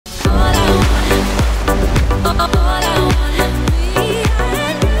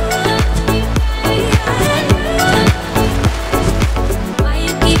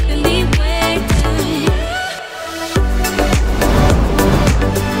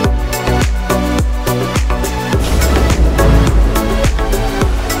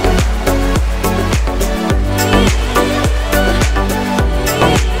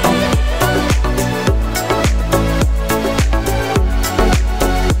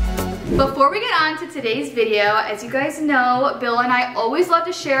Before we get on to today's video, as you guys know, Bill and I always love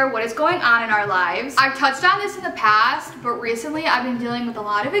to share what is going on in our lives. I've touched on this in the past, but recently I've been dealing with a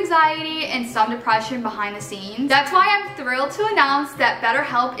lot of anxiety and some depression behind the scenes. That's why I'm thrilled to announce that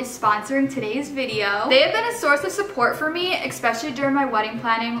BetterHelp is sponsoring today's video. They have been a source of support for me, especially during my wedding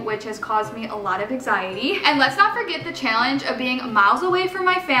planning, which has caused me a lot of anxiety. And let's not forget the challenge of being miles away from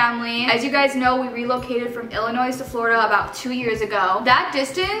my family. As you guys know, we relocated from Illinois to Florida about 2 years ago. That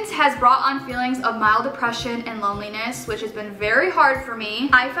distance has brought on feelings of mild depression and loneliness, which has been very hard for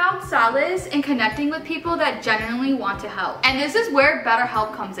me. I found solace in connecting with people that genuinely want to help. And this is where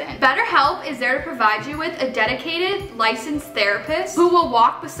BetterHelp comes in. BetterHelp is there to provide you with a dedicated, licensed therapist who will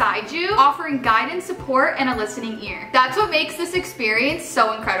walk beside you, offering guidance, support, and a listening ear. That's what makes this experience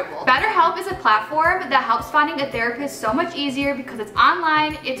so incredible. BetterHelp is a platform that helps finding a therapist so much easier because it's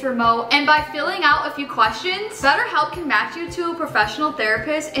online, it's remote, and by filling out a few questions, BetterHelp can match you to a professional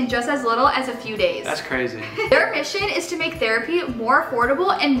therapist in just as little as a few days. That's crazy. Their mission is to make therapy more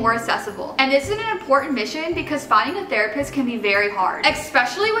affordable and more accessible. And this is an important mission because finding a therapist can be very hard,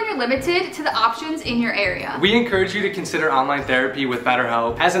 especially when you're limited to the options in your area. We encourage you to consider online therapy with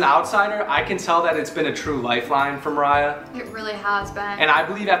BetterHelp. As an outsider, I can tell that it's been a true lifeline for Mariah. It really has been. And I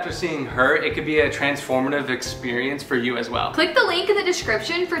believe after seeing her, it could be a transformative experience for you as well. Click the link in the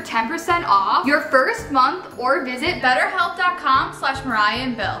description for 10% off your first month or visit betterhelp.com/Mariah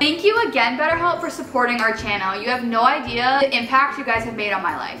and Bill. Thank you again, BetterHelp, for supporting our channel. You have no idea the impact you guys have made on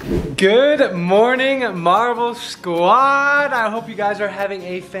my life. Good morning, Marvel Squad. I hope you guys are having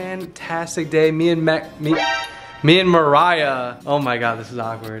a fantastic day. Me and Mariah. Oh my God, this is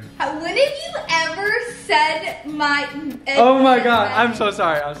awkward. When have you ever said my... Oh my God, I'm so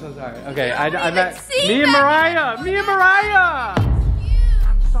sorry. I'm so sorry. Okay, I met me and Mariah. Me and Mariah.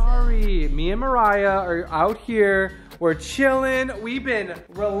 I'm sorry. Me and Mariah are out here. We're chilling. We've been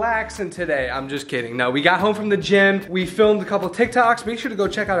relaxing today. I'm just kidding. No, we got home from the gym. We filmed a couple TikToks. Make sure to go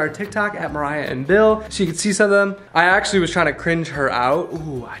check out our TikTok at Mariah and Bill so you can see some of them. I actually was trying to cringe her out.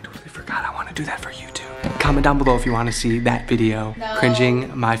 Ooh, I totally forgot. I want to do that for you too. Comment down below if you want to see that video. No.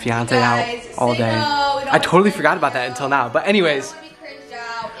 Cringing my fiance out all day. No, I totally forgot about that until now. But anyways,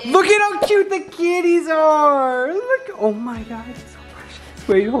 look at how cute the kitties are. Look, oh my God, it's so precious.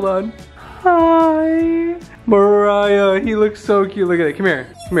 Wait, hold on. Hi, Mariah. He looks so cute. Look at it. Come here.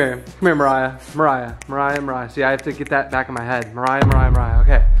 Come here. Come here, Mariah. Mariah. Mariah. Mariah. See, I have to get that back in my head. Mariah. Mariah. Mariah.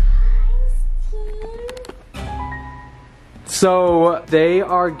 Okay. So they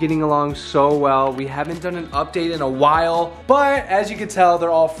are getting along so well. We haven't done an update in a while, but as you can tell, they're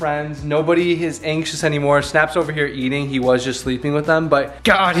all friends. Nobody is anxious anymore. Snap's over here eating. He was just sleeping with them, but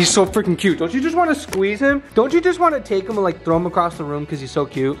God, he's so freaking cute. Don't you just want to squeeze him? Don't you just want to take him and like throw him across the room because he's so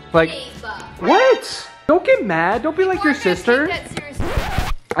cute? Like, what? Don't get mad. Don't be like your sister.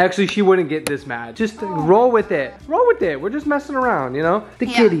 Actually, she wouldn't get this mad. Just roll with it. Roll with it. We're just messing around, you know? The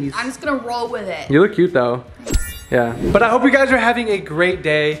kitties. I'm just gonna roll with it. You look cute though. Yeah, but I hope you guys are having a great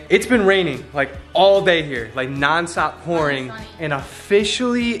day. It's been raining like all day here, like non-stop pouring, and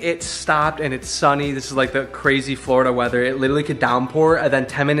officially it stopped and it's sunny. This is like the crazy Florida weather. It literally could downpour and then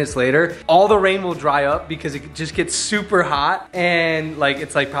 10 minutes later, all the rain will dry up because it just gets super hot and like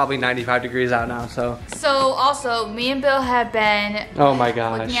it's like probably 95 degrees out now, so. So also, me and Bill have been oh my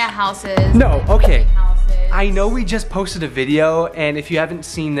gosh. looking at houses. No, okay. I know we just posted a video, and if you haven't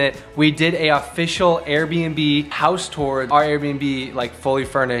seen it, we did a official Airbnb house tour. Our Airbnb, like fully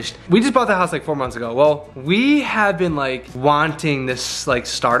furnished. We just bought the house like 4 months ago. Well, we have been like wanting this like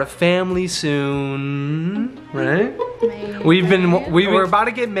start a family soon, right? We were about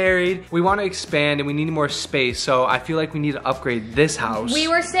to get married. We want to expand and we need more space. So I feel like we need to upgrade this house. We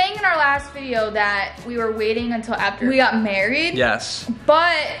were saying in our last video that we were waiting until after we got married. Yes.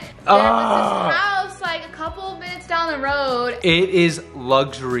 But there was this house like a couple of minutes down the road. It is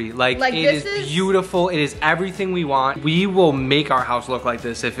luxury. Like it is beautiful. It is everything we want. We will make our house look like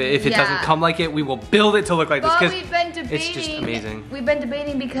this. If it doesn't come like it, we will build it to look like this. Because we've been debating. It's just amazing. We've been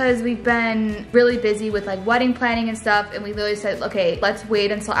debating because we've been really busy with like wedding planning and stuff. And we literally said, okay, let's wait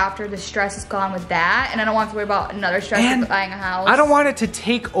until after the stress is gone with that. And I don't want to worry about another stress of buying a house. I don't want it to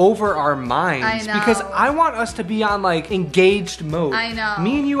take over our minds. I know. Because I want us to be on like engaged mode. I know.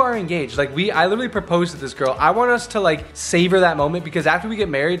 Me and you are engaged. Like I literally proposed to this girl. I want us to like savor that moment because after we get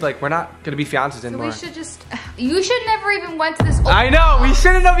married, like we're not gonna be fiancés anymore. So we should just, You should never even went to this. I know, we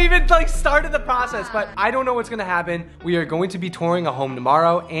shouldn't have even like started the process, but I don't know what's gonna happen. We are going to be touring a home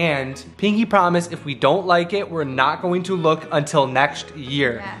tomorrow, and Pinky promised if we don't like it, we're not going to look until next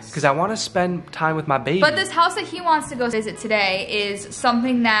year. Yes. Because I want to spend time with my baby. But this house that he wants to go visit today is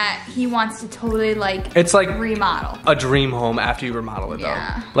something that he wants to totally like, it's like remodel. A dream home after you remodel it though.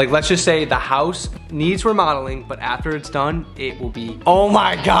 Yeah. Like let's just say the house needs remodeling, but after it's done, it will be, oh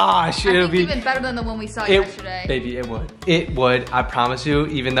my gosh, it'll be even better than the one we saw yesterday. Baby, it would. It would, I promise you,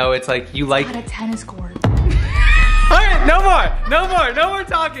 even though it's like, you like. Got a tennis court. Alright, no more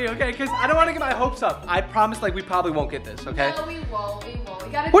talking, okay? Because I don't want to get my hopes up. I promise, like, we probably won't get this, okay? No, we won't. We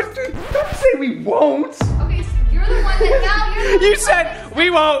gotta. What? Don't say we won't. Okay, so you're the one that now you're the You said we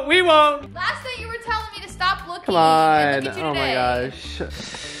won't. Last night you were telling me to stop looking. Come on. And look at you Oh today. my gosh.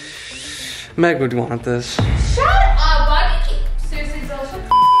 Meg would want this. Shut up, buddy. Seriously, Bill, shut the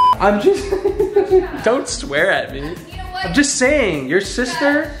I'm just. Don't swear at me. You know what? I'm just saying, your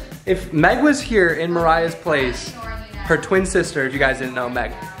sister, if Meg was here in Mariah's place, her twin sister, if you guys didn't know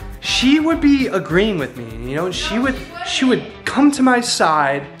Meg, she would be agreeing with me, you know, she would come to my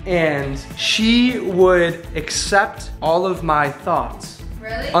side and she would accept all of my thoughts.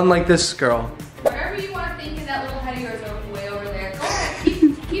 Really? Unlike this girl. Whatever you want to think in that little head of yours over way over there. Go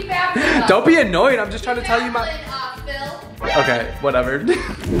ahead, keep babbling. Don't be annoyed, I'm just trying to tell you my... Phil. Okay, whatever.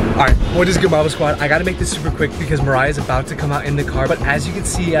 Alright, what is good, Mama Squad? I gotta make this super quick because Mariah's about to come out in the car, but as you can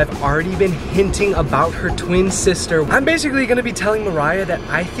see, I've already been hinting about her twin sister. I'm basically gonna be telling Mariah that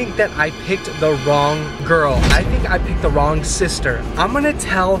I think that I picked the wrong girl. I think I picked the wrong sister. I'm gonna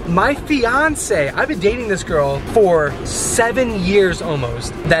tell my fiance, I've been dating this girl for 7 years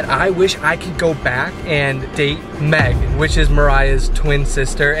almost, that I wish I could go back and date Meg, which is Mariah's twin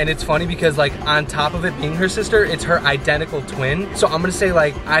sister. And it's funny because like on top of it being her sister, it's her identical twin. So I'm gonna say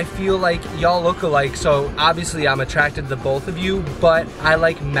like, I feel like y'all look alike, so obviously I'm attracted to both of you, but I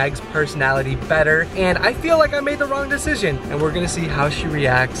like Meg's personality better, and I feel like I made the wrong decision. And we're gonna see how she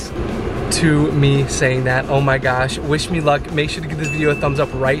reacts to me saying that. Oh my gosh, wish me luck. Make sure to give this video a thumbs up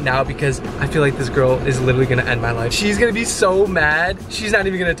right now because I feel like this girl is literally gonna end my life. She's gonna be so mad. She's not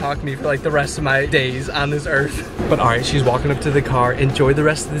even gonna talk to me for like the rest of my days on this earth. But all right, she's walking up to the car. Enjoy the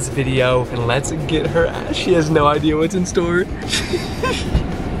rest of this video and let's get her ass. She has no idea what's in store.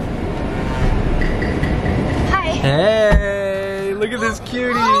 Hi. Hey, look at this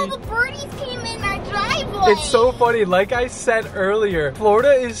cutie. Oh, the birdies came in our driveway. It's so funny, like I said earlier,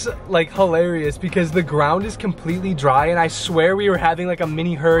 Florida is like hilarious because the ground is completely dry and I swear we were having like a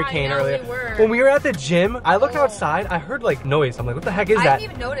mini hurricane earlier. We were. When we were at the gym, I looked outside, I heard like noise. I'm like, what the heck is that? I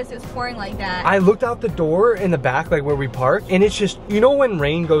didn't even notice it was pouring like that. I looked out the door in the back, like where we park, and it's just, you know when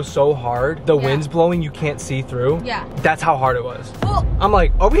rain goes so hard, the wind's blowing, you can't see through? Yeah. That's how hard it was. Well, I'm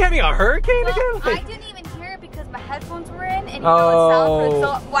like, are we having a hurricane again? I Like, didn't even hear it because my headphones were in, and you know it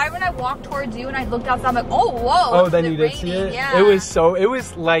sounds so why when I walked towards you and I looked outside, I'm like, oh, whoa. Oh, then you did see it? Yeah. It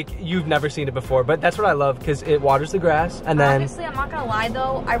was like you've never seen it before, but that's what I love because it waters the grass and then... Honestly, I'm not gonna lie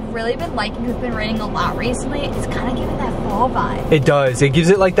though, I've really been liking it's been raining a lot recently. It's kind of giving that fall vibe. It does. It gives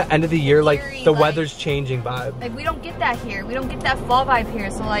it like the end of the year, like Eerie, the like- weather's changing vibe. Like we don't get that here. We don't get that fall vibe here.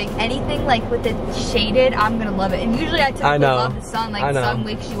 So like anything like with it shaded, I'm gonna love it. And usually I typically love the sun. Like the sun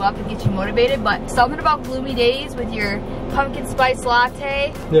wakes you up and gets you motivated. But something about gloomy days with your pumpkin spice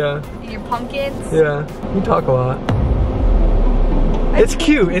latte. Yeah. And your pumpkins. Yeah. You talk a lot. It's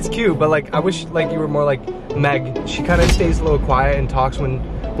cute, but like I wish like you were more like Meg. She kind of stays a little quiet and talks when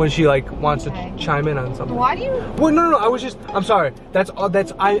she like wants to chime in on something. Why do you? Well, no, I'm sorry.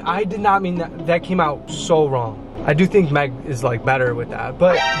 I did not mean that. That came out so wrong. I do think Meg is like better with that,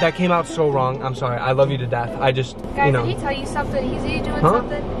 but that came out so wrong. I'm sorry. I love you to death. I just, Guys, you know. did he tell you something? Is he doing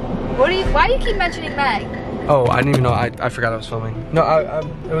something? Why do you keep mentioning Meg? Oh, I didn't even know. I forgot I was filming. No, I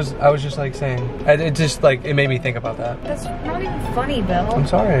was just like saying. It just like it made me think about that. That's not even funny, Bill. I'm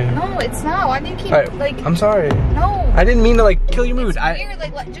sorry. No, it's not. Why do you keep like? I'm sorry. No. I didn't mean to like kill your mood. It's weird.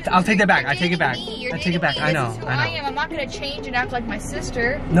 Like, I'll take that back. I you're take it back. dating me. You're I take it back. dating me. I know. This is who I am. I'm not gonna change and act like my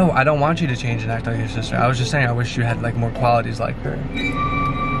sister. No, I don't want you to change and act like your sister. I was just saying I wish you had like more qualities like her.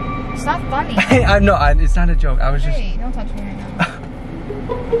 It's not funny. It's not a joke. I was just. Hey, don't touch me right now.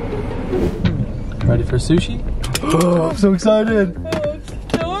 Ready for sushi? Oh, I'm so excited.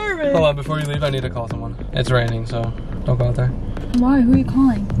 Starving. Hold on, before you leave, I need to call someone. It's raining, so don't go out there. Why? Who are you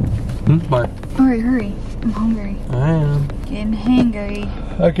calling? What? Alright, hurry. I'm hungry. I am. Getting hangry.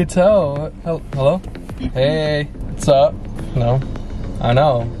 I could tell. Hello? Hey, what's up? No. I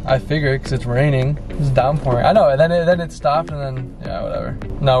know. I figured because it's raining. It's downpouring. I know. And then it stopped, and then yeah, whatever.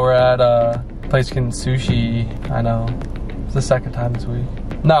 Now we're at place getting sushi. I know. It's the second time this week.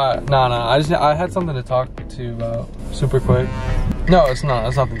 No. I had something to talk to you about super quick. No, it's not.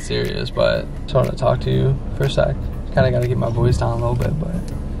 It's nothing serious, but just wanted to talk to you for a sec. Kind of got to get my voice down a little bit, but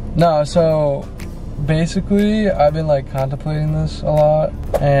no. So basically, I've been like contemplating this a lot,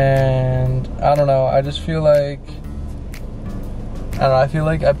 and I don't know. I just feel like I feel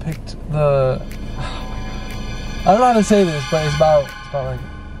like I picked the. Oh my God. I don't know how to say this, but it's about like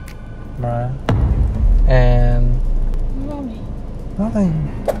Mariah and nothing.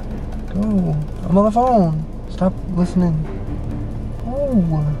 Go. I'm on the phone. Stop listening.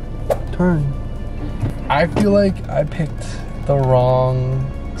 Oh, turn. I feel like I picked the wrong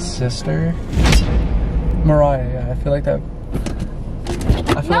sister. Mariah, yeah, I feel like that.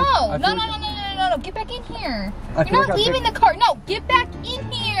 No, get back in here. You're not leaving the car. No, get back in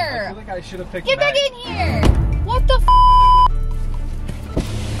here. I feel like I should have picked Get back in here. What the f?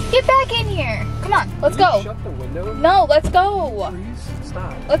 Get back in here. Come on, let's go. Shut the window? No, let's go. Please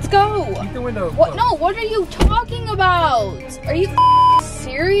stop. Let's go. Keep the window What? closed. No, what are you talking about? Are you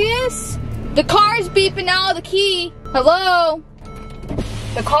serious? The car's beeping now, the key. Hello?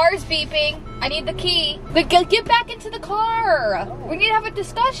 The car's beeping. I need the key. Get back into the car. We need to have a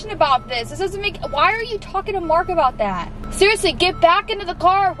discussion about this. This doesn't make. Why are you talking to Mark about that? Seriously, get back into the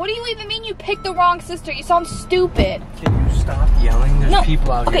car. What do you even mean you picked the wrong sister? You sound stupid. Can you stop yelling? There's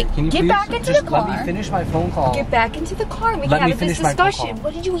people out Okay, here. Can you get please back into just the car. let me finish my phone call? Get back into the car and we Let can me have this finish my phone discussion. call.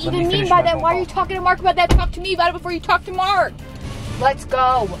 What did you Let even me mean finish by my that? phone Why are you call. talking to Mark about that? Talk to me about it before you talk to Mark. Let's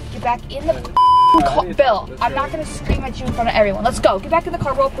go. Get back in the car. Bill, I'm not going to scream at you in front of everyone. Let's go. Get back in the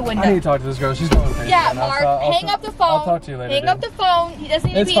car. Roll up the window. I need to talk to this girl. She's going crazy. Yeah, right now, Mark, so hang up the phone. I'll talk to you later. Hang up the phone. He doesn't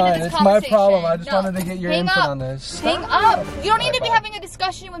need to It's be in fine. this It's my conversation. problem. I just No. wanted to get your Hang input up. on this. Hang up. You don't need to be having a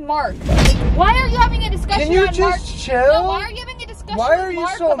discussion with Mark. Why are you having a discussion Can you on just Mark? chill? No, why are you having a discussion Why are with you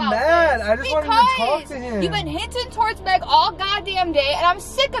Mark so about mad? this? I just wanted to talk to him. You've been hinting towards Meg all goddamn day, and I'm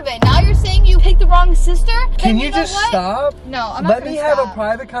sick of it. Now you're saying you picked the wrong sister? Can Then you know just what? stop? No, I'm not Let gonna me have a stop.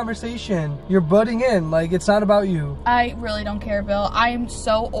 private conversation. You're butting in. Like, it's not about you. I really don't care, Bill. I am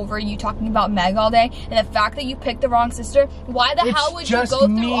so over you talking about Meg all day, and the fact that you picked the wrong sister. Why the It's hell would you just go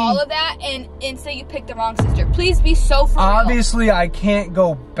me. through all of that and say you picked the wrong sister? Please be so for real. Obviously, I can't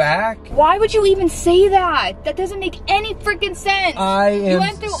go back. Why would you even say that? That doesn't make any freaking sense. You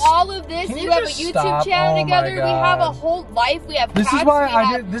went through all of this. Can You you have a just YouTube stop? channel Oh my together. We have a God. whole life. We have This cats. is why we I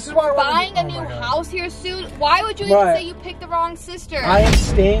have did. This is why I buying a wanted to- new oh my God. house here soon. Why would you even Right. say you picked the wrong sister? I am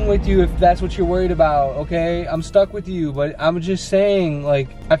staying with you if that's what you're worried about, okay? I'm stuck with you, but I'm just saying, like,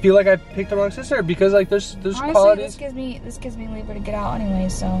 I feel like I picked the wrong sister because, like, there's Honestly, qualities. this gives me lever to get out anyway,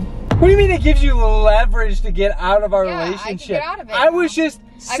 so. What do you mean it gives you leverage to get out of our Yeah, I can relationship? get out of it I now. was just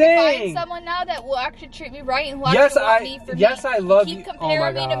I can find saying. someone now that will actually treat me right and will Yes, actually want I- me for yes, me. I love you. you. Keep Oh my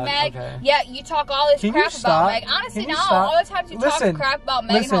comparing me to God, Meg. okay. Yeah, you talk all this Can you crap about stop? Meg. Honestly, Can you now stop? all the times you Listen, talk crap about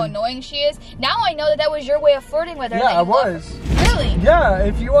Meg and how listen. annoying she is, now I know that that was your way of flirting with her. Yeah, that you I love her. was. Really? Yeah,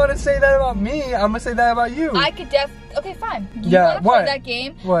 if you want to say that about me, I'm gonna say that about you. I could okay, fine. You Yeah, want to what? play that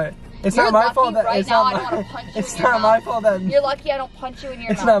game? What? It's You're not my lucky fault that right it's now not I don't my, wanna punch you it's in your not my mouth. fault that You're lucky I don't punch you in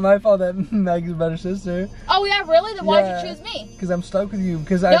your it's mouth. not my fault that Meg's a better sister. Oh yeah, really? Then why'd Yeah. you choose me? Because I'm stuck with you.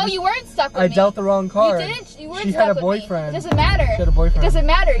 Because No, you weren't stuck with me. I dealt the wrong card. You didn't. You weren't She stuck had a with boyfriend. Me. It doesn't matter. She had a boyfriend. It doesn't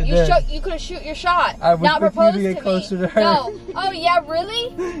matter. It You did. you could have shoot your shot. I was not with you proposed to get me. closer to her. No. Oh yeah,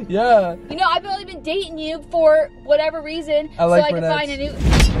 really? Yeah. You know, I've only been dating you for whatever reason, I like so I can brunettes. find a new.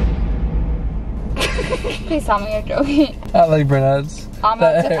 Please tell me you're joking. I like brunettes. I'm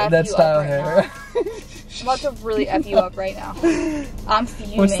about to F that you style up right hair. I'm about to really F you up right now. I'm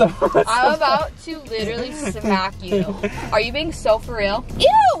fuming. What's the I'm about to literally smack you. Are you being so for real?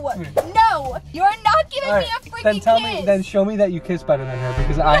 Ew! No! You're not giving All right, me a freaking then tell kiss! me. Then show me that you kiss better than her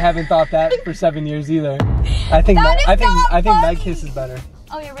because I haven't thought that for 7 years either. I think That is I think not Meg funny. kisses better.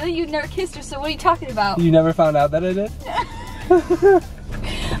 Oh yeah, really? You never kissed her, so what are you talking about? You never found out that I did? Are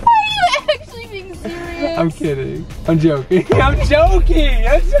you actually being serious? I'm kidding. I'm joking. I'm joking.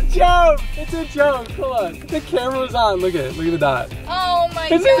 It's a joke. It's a joke. Hold on. The camera was on. Look at it. Look at the dot. Oh my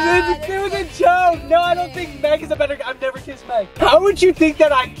It was a joke. No, I don't think Meg is a better. I've never kissed Meg. How would you think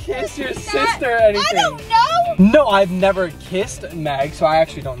that I kiss your sister or anything? I don't know! No, I've never kissed Meg, so I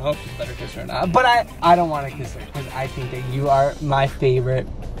actually don't know if she's a better kisser or not. But I don't want to kiss her because I think that you are my favorite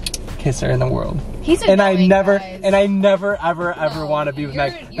kisser in the world. He's and I annoying, never guys. ever No, want to be with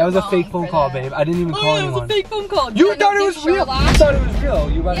Meg. you're That was a wrong fake phone for call, that. babe. I didn't even call it anyone. was a fake phone call. You thought it was real. You thought it was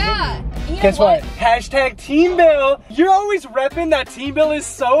real. You about to Yeah. hit me. You know Guess what? Hashtag Team Bill. You're always repping that Team Bill is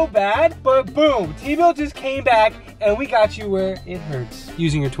so bad, but boom, Team Bill just came back and we got you where it hurts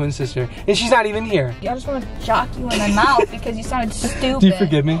using your twin sister, and she's not even here. I just want to jock you in the mouth because you sounded stupid. Do you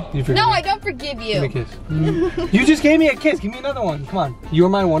forgive me? No, I don't forgive you. Give me a kiss. You just gave me a kiss. Give me another one. Come on. You're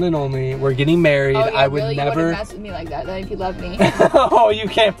my one and only. We're getting married. Oh, yeah, I would really? never. You wouldn't mess with me like that then if you love me. Oh, you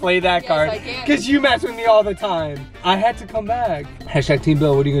can't play that Yes, card. I can. Because you mess with me all the time. I had to come back. Hashtag Team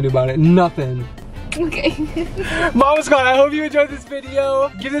Bill. What are you going to do about it? Nothing. Okay. Mama's gone. I hope you enjoyed this video.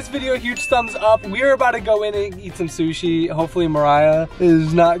 Give this video a huge thumbs up. We're about to go in and eat some sushi. Hopefully Mariah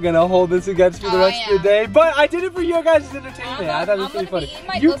is not gonna hold this against me the rest of the day. But I did it for you guys' entertainment. I thought it was pretty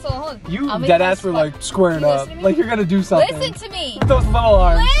funny. You deadass were like squaring up. Like you're gonna do something. Listen to me. Those little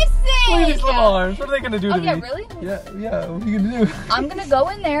arms. Listen. Look at these little arms. What are they gonna do to me? Yeah, really? Yeah. What are you gonna do? I'm gonna go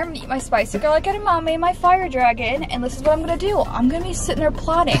in there, meet my spicy girl like edamame, my fire dragon, and this is what I'm gonna do. I'm gonna be sitting there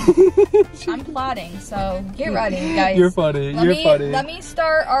plotting. I'm plotting, so get ready, guys. You're funny. You're funny. Let me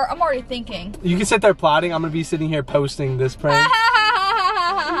start, or I'm already thinking. You can sit there plotting. I'm gonna be sitting here posting this prank.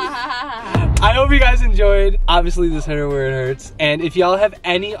 I hope you guys enjoyed. Obviously, this hurt where it hurts. And if y'all have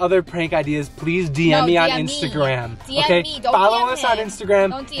any other prank ideas, please DM me on Instagram. DM me. Don't Follow DM us him. on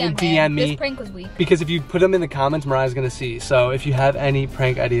Instagram and DM me. This prank was weak. Because if you put them in the comments, Mariah's gonna see. So if you have any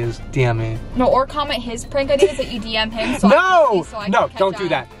prank ideas, DM me. No, or comment his prank ideas that you DM him. So No, don't do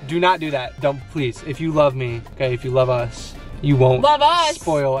that. Do not do that. Don't, please. If you love me, okay, if you love us, you won't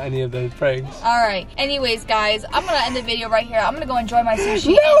spoil any of those pranks. Alright. Anyways, guys, I'm going to end the video right here. I'm going to go enjoy my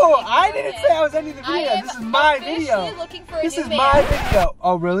sushi. No, I didn't say I was ending the video. This is my video. This is my video.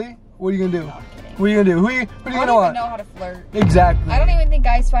 Oh, really? What are you going to do? No, I'm kidding. What are you going to do? Who are you going to want? I don't even know how to flirt. Exactly. I don't even think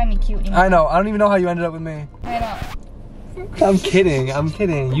guys find me cute anymore. I know. I don't even know how you ended up with me. I know. I'm kidding. I'm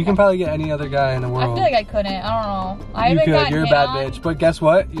kidding. You can probably get any other guy in the world. I feel like I couldn't. I don't know. I you haven't could. gotten You're a hit bad on. bitch. But guess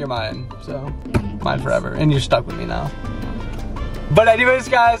what? You're mine. So, mine forever. And you're stuck with me now. But anyways,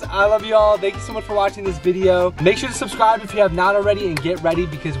 guys, I love you all. Thank you so much for watching this video. Make sure to subscribe if you have not already and get ready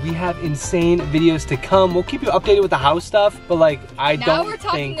because we have insane videos to come. We'll keep you updated with the house stuff, but like, Now we're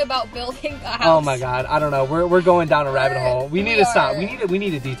talking about building a house. Oh my God, I don't know. We're going down a rabbit hole. We need to stop. We need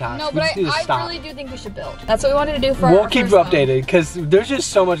a detox. No, but I really do think we should build. That's what we wanted to do for We'll keep you updated because there's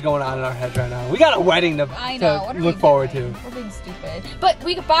just so much going on in our heads right now. We got a wedding to look forward to. We're being stupid. But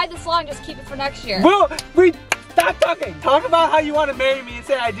we could buy this lawn and just keep it for next year. Stop talking. Talk about how you want to marry me and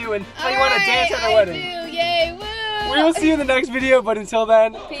say I do and how you want to dance at our wedding. I do. Yay, woo. We will see you in the next video, but until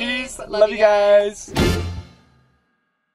then, peace. Love you guys.